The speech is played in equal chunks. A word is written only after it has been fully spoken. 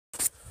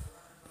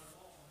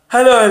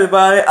Hello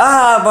everybody,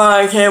 I'm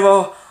Brian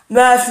Campbell,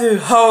 master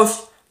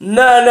host,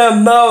 none of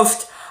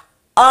most.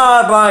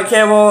 I'm Brian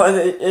Campbell and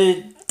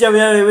the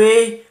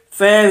WWE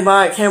fan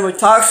Brian Campbell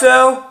talk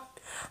show.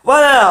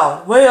 Right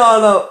now, we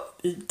are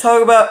to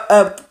talk about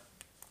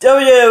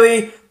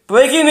WWE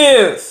breaking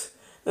news.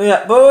 We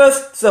got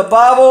Brutus, the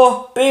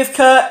Barber,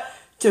 Beefcake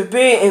to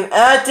be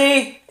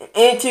inducted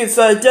into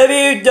the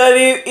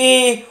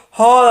WWE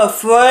Hall of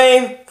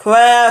Fame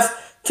class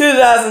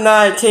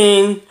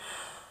 2019.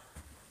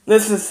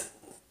 This is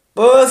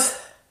Brutus,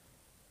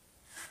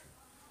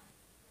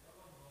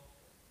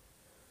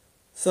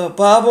 the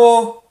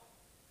Barber,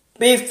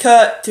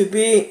 Beefcake to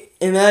be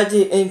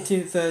inducted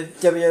into the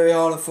WWE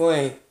Hall of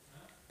Fame.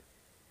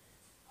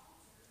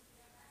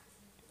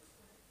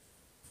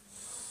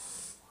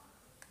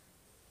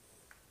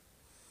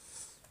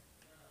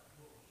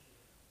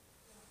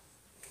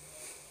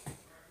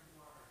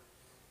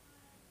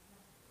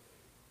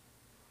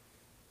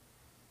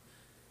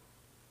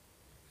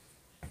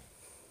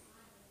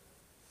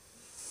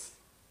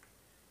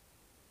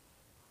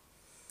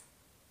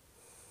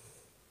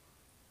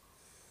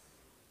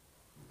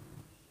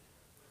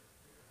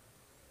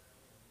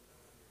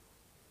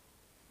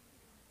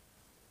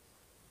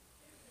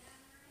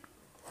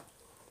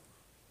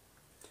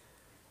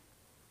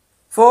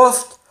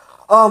 First,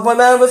 what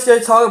I was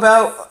going to talk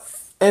about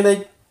in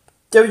the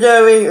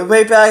WWE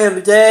way back in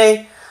the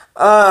day,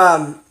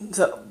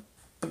 the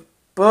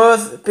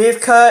Brutus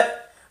Beefcake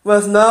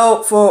was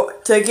known for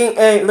taking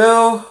a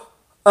little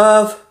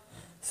of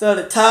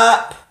the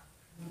top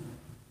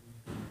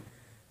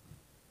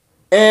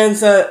and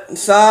the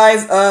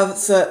size of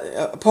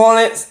the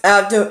opponents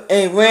after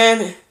a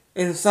win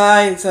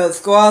inside the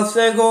squad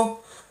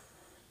circle.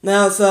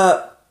 Now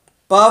the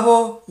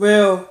Barber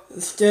will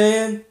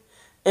stand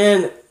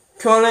and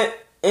turn it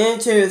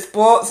into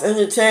sports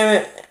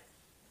entertainment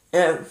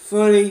and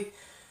fully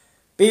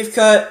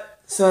Beefcake.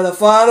 So the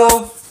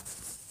final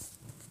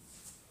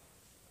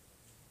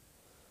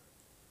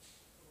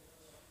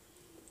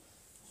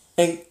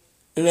and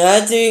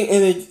I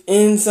think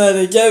inside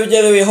the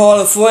WWE Hall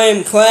of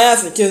Fame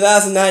class of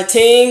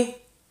 2019,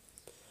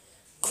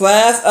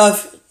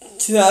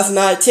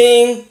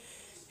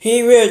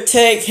 he will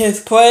take his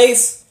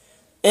place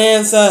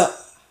in the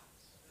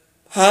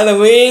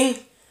Halloween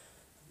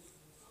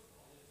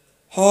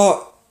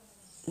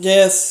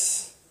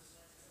this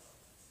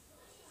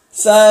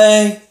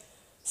Saturday,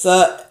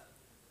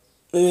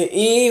 the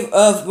eve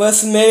of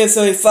WrestleMania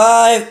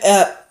 35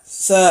 at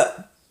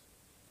the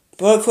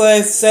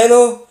Brooklyn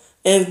Center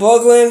in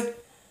Brooklyn.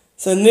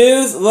 The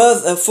news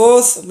was a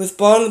first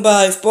responded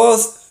by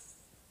sports.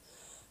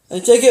 The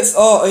tickets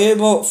are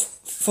available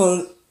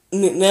for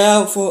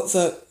now for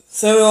the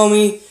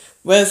ceremony,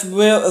 which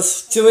will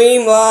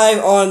stream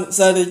live on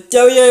the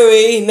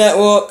WWE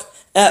network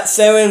at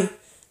 7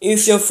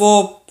 Eastern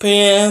 4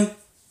 p.m.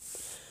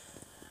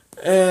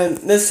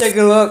 And let's take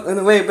a look on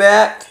the way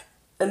back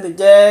in the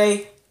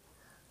day.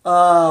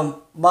 Barber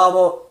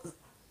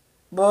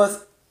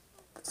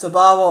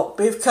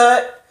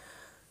Beefcake.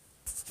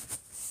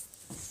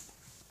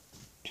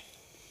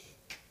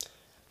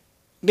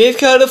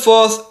 Beefcake the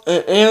Fourth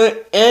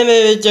entered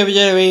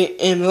WWE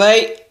in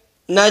late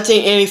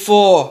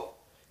 1984.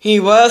 He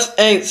was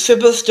a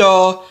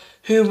superstar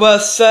who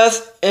was such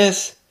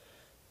as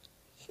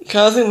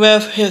cousin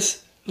with his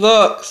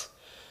looks,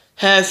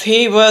 as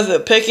he was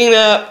picking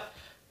up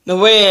the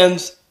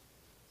wins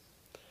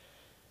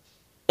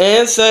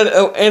and stood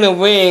in a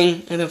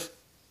wing and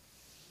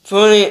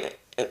fully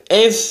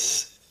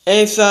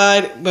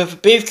inside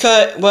with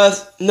Beefcake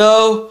was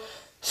no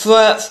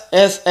threat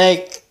as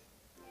a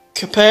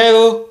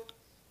competitor.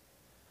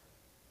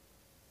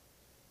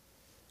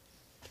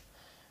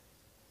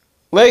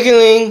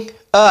 Waking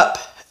up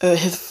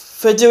his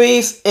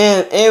victories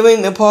and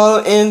airing the ball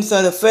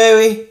inside the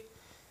very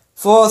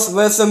first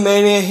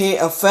WrestleMania he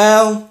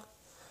found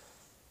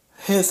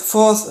his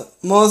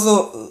first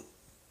muscle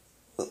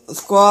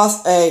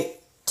squash a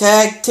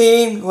tag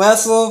team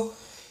wrestler.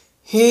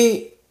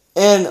 He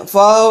and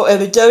followed in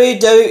the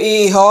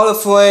WWE Hall of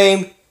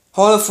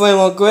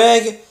Famer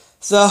Greg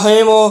the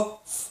Hammer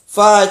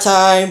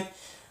 5-time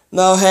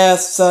now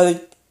has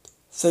the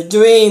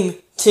Dream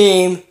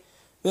Team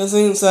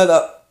missing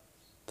the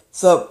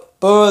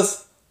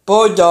Brutus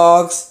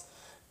Bulldogs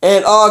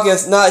in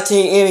August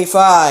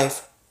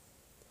 1985.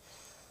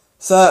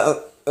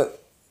 The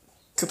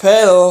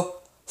competitor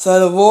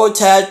the World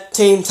Tag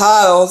Team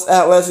titles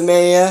at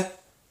WrestleMania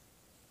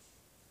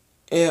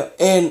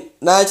in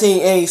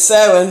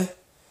 1987.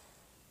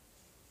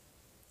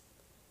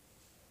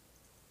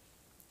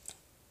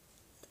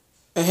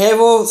 And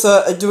Hammer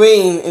the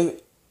Dream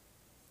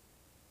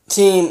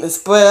Team is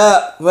split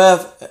up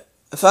with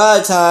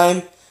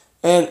 5-time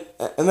and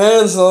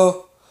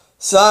manager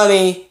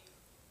Sonny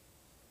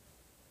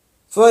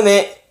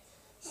Fournette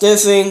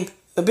dissing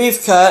the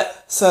Beefcake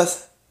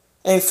just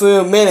a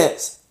few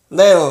minutes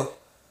later.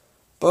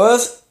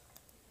 Brutus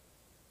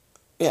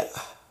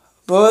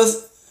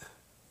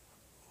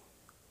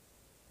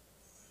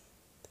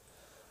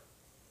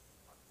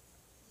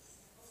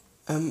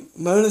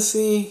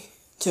emergency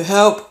to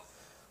help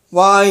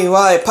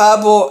while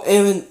Pablo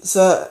even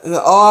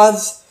the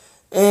odds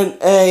in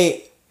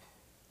a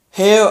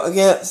heel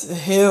against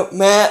heel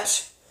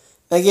match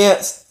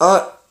against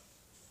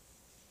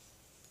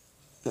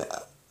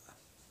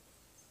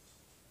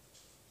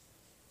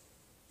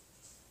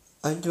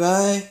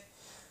Andrade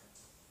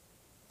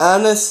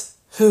Honest,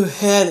 who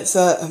had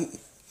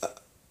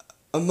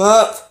a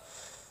month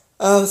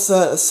of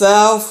the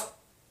South,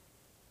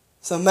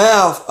 the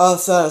mouth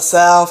of the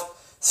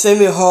South,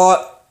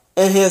 semi-hard,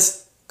 and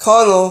his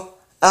colonel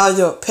out of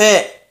the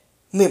pit,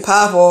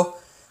 Pablo,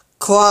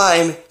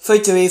 climb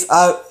victories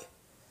out.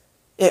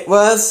 It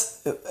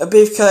was a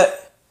Beefcake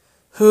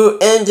who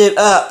ended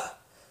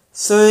up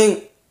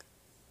suing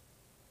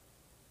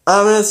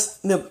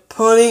Honest the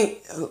pulling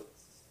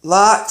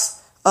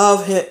locks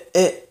of it.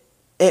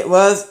 It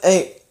was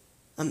a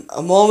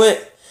moment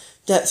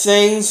that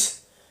changed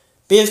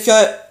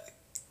Beefcake's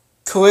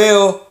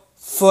career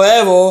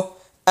forever.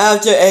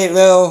 After a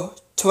little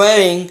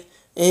training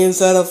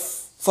instead of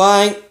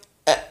fine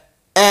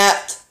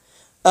act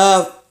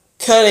of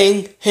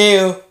cutting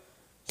hair,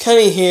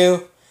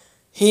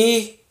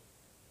 he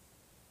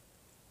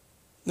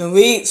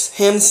reached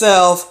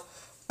himself.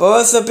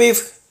 Brutus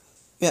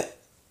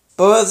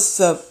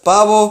the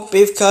Barber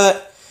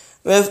Beefcake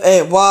with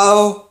a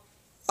wild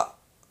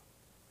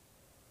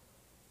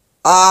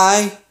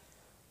eye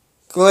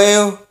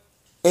glare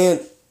and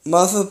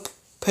muscle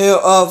peel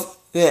of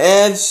the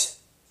edge,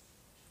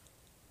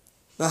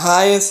 the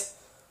highest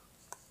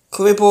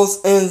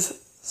cripples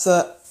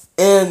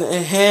in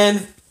the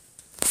hand.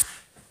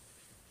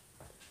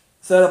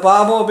 So the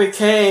Bible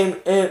became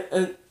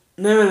an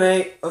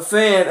eliminate a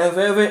fan of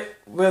it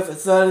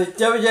with the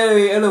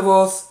WWE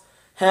Universe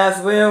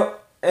as well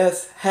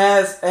as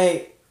has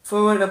a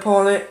fluent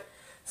opponent.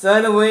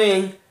 So the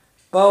ring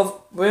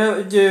both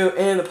will do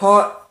in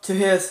part to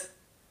his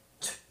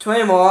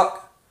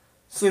trademark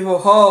super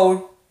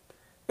hold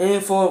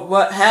and for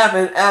what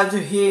happened after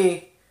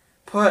he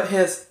put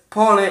his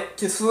opponent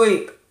to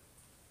sleep.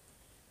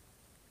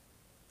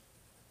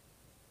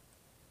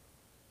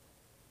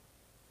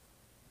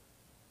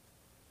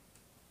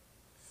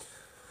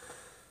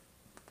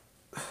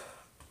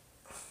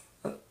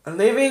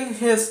 Leaving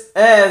his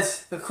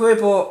edge, the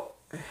cripple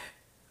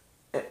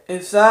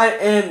inside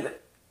and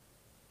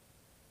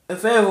in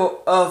favor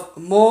of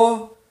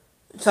more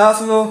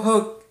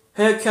traditional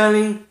head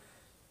cutting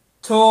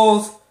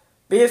tools,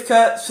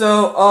 Beefcake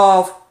show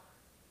off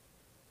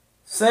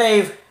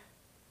save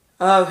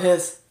of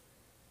his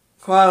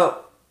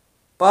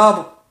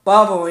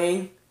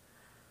barbering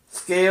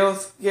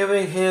skills,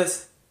 giving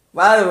his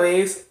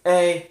rivalries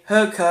a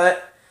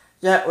haircut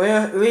that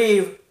will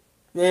leave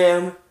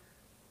them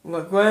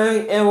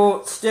regretting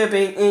ever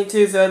stepping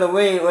into the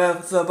ring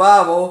with the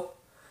Bible.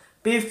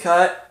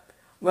 Beefcake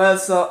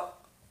was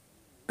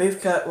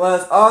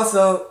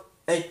also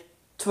a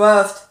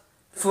trust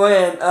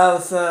friend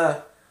of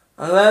the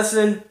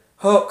lesson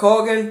Hulk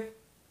Hogan,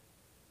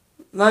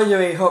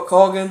 legendary Hulk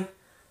Hogan.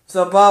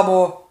 The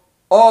Bible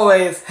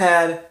always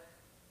had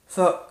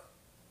the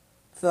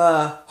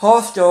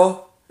holster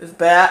is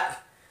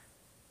back,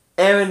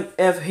 even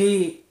if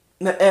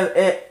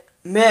it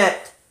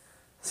meant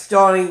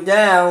starting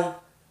down.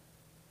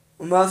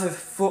 Must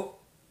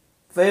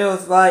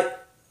feels like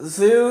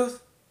zoos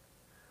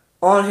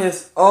on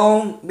his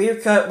own.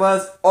 Beefcake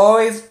was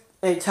always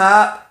a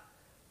top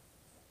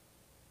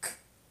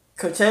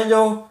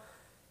contender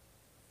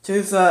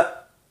to the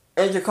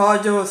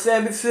Intercontinental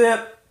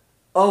Championship.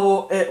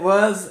 Although it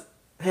was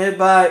hit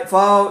by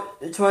fall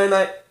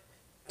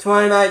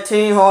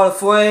 2019 Hall of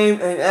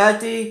Fame and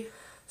Atty,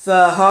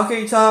 the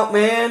Hockey Talk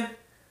Man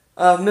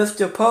of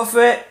Mr.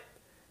 Perfect.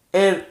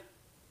 In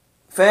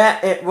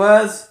fact, it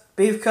was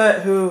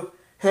Beefcake who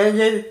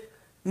handed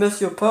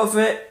Mr.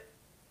 Perfect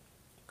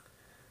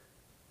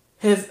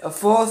his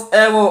fourth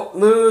ever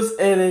lose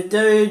in the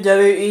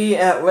WWE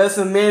at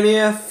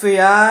WrestleMania 3.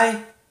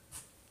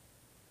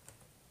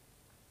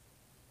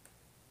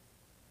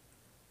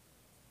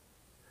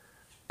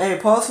 A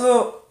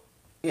pony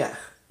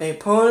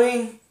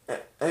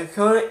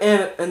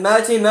in the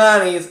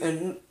 1990s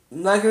and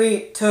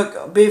luckily took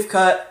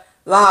Beefcake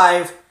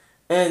live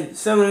and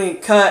suddenly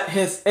cut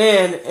his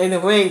end in the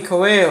ring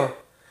career.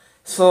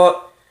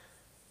 So,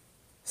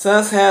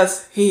 such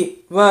as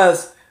he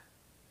was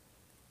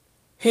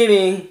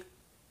hitting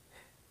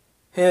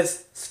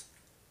his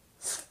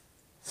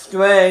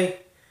stray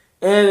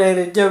in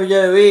the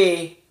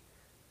WWE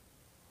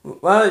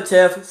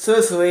relative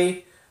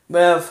surgery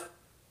with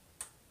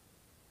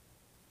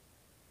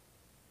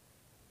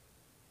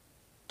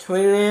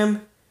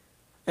titanium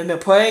and the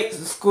plates,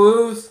 the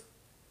screws,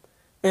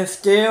 and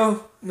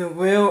still the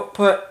wheel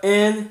put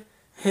in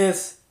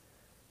his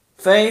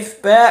face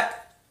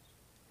back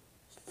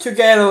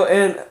together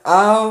in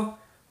aisle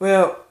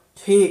where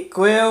he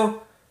grilled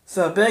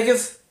the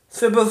biggest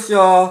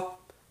superstar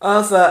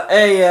of the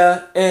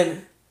area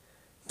and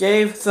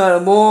gave the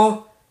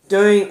more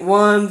during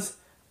ones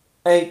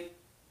a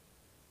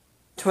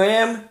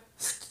tram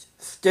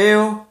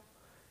steel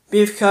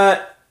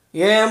Beefcake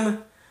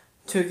him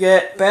to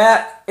get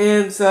back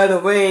inside the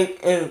ring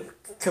and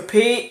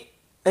compete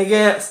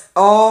against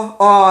all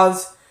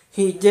odds.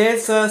 He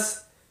did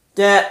just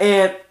that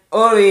in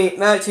early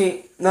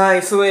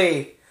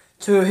 1993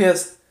 to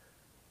his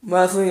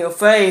wrestling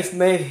face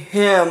made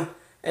him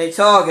a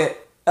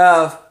target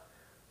of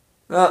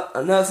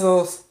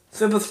national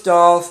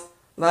superstars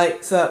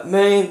like the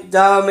main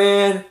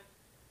Diamond,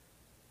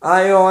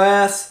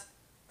 iOS,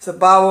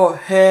 Survival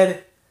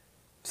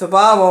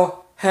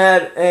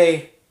had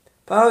a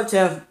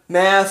protective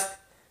mask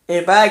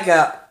and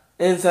backup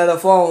inside the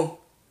form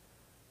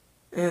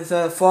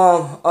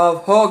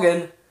of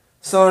Hogan,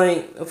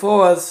 Sony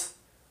Force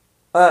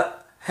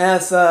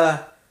has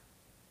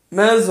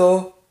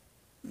Menga,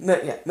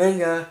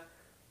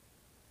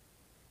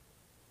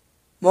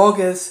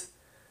 Marcus,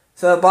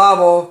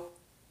 Barber,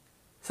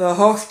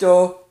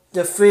 Hostel,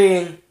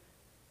 defeating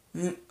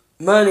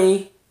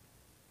Money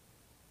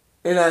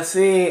in a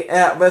scene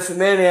at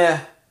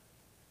WrestleMania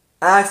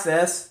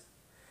Access.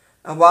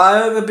 And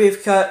while the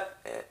Beefcake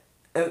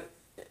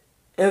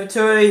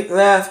eventually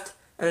left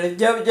and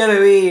the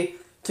WWE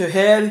to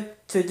head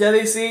to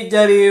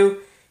WCW,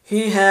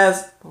 he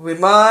has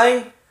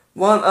remained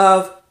one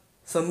of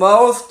the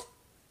most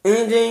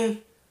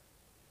ending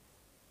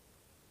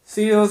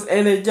seals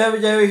in the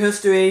WWE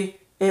history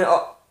in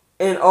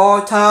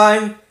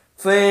all-time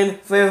fan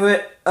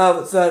favorite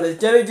of the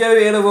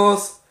WWE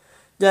Universe.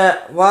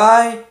 That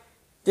why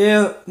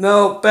there's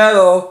no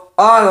better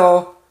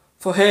honor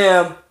for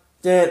him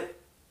than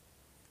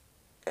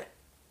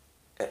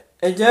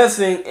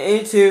adjusting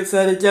into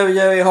the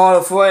WWE Hall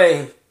of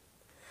Fame.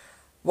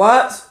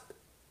 What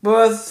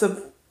was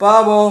the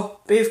Barber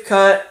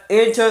Beefcake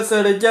into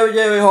the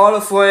WWE Hall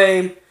of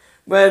Fame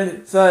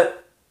when the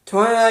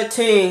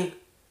 2019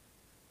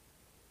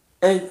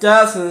 and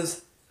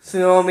dozens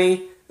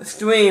Tsunami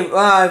streamed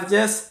live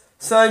this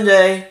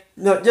Saturday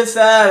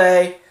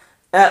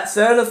at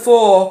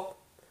 7:04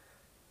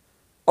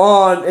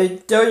 on the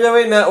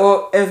WWE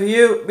Network. If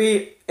you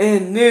be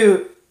in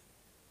New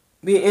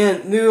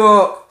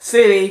York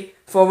City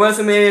for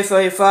WrestleMania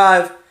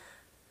 35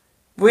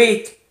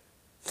 week,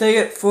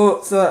 ticket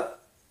for the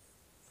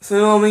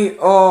Tsunami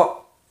are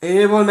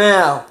available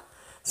now.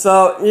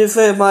 So you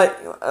see my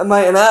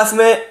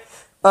announcement.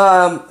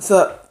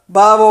 So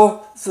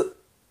Barber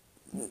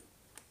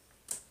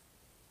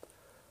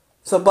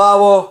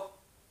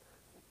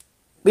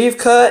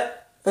Beefcake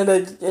and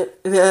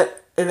the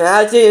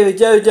acting in the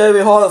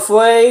WWE Hall of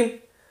Fame.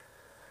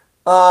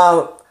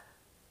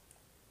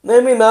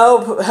 Let me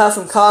know. Have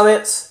some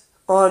comments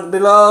on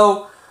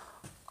below.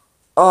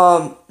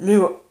 Was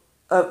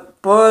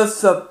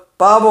the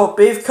Barber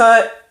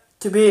Beefcake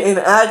to be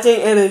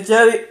acting into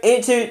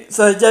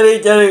the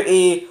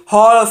WWE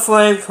Hall of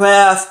Fame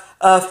class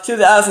of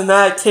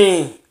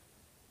 2019.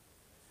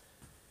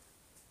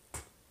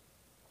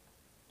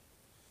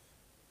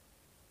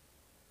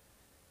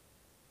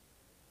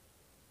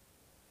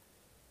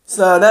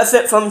 So that's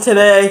it from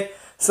today.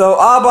 So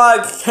I'm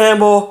Brian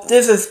Campbell.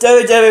 This is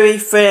WWE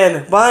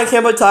fan Brian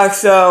Campbell Talk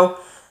Show.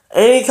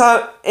 Any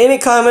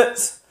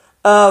comments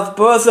of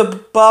Brutus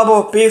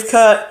Barber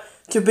Beefcake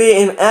to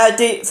be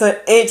acting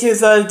into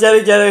the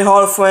WWE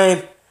Hall of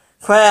Fame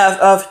class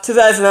of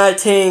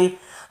 2019.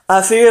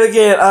 I'll see you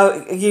again.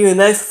 I'll give you the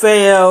next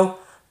video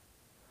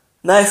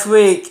next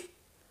week.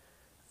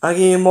 I'll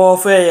give you more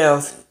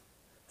videos.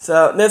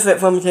 So that's it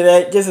from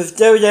today. This is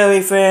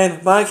WWE fan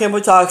Brian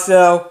Campbell Talk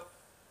Show.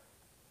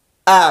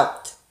 Out.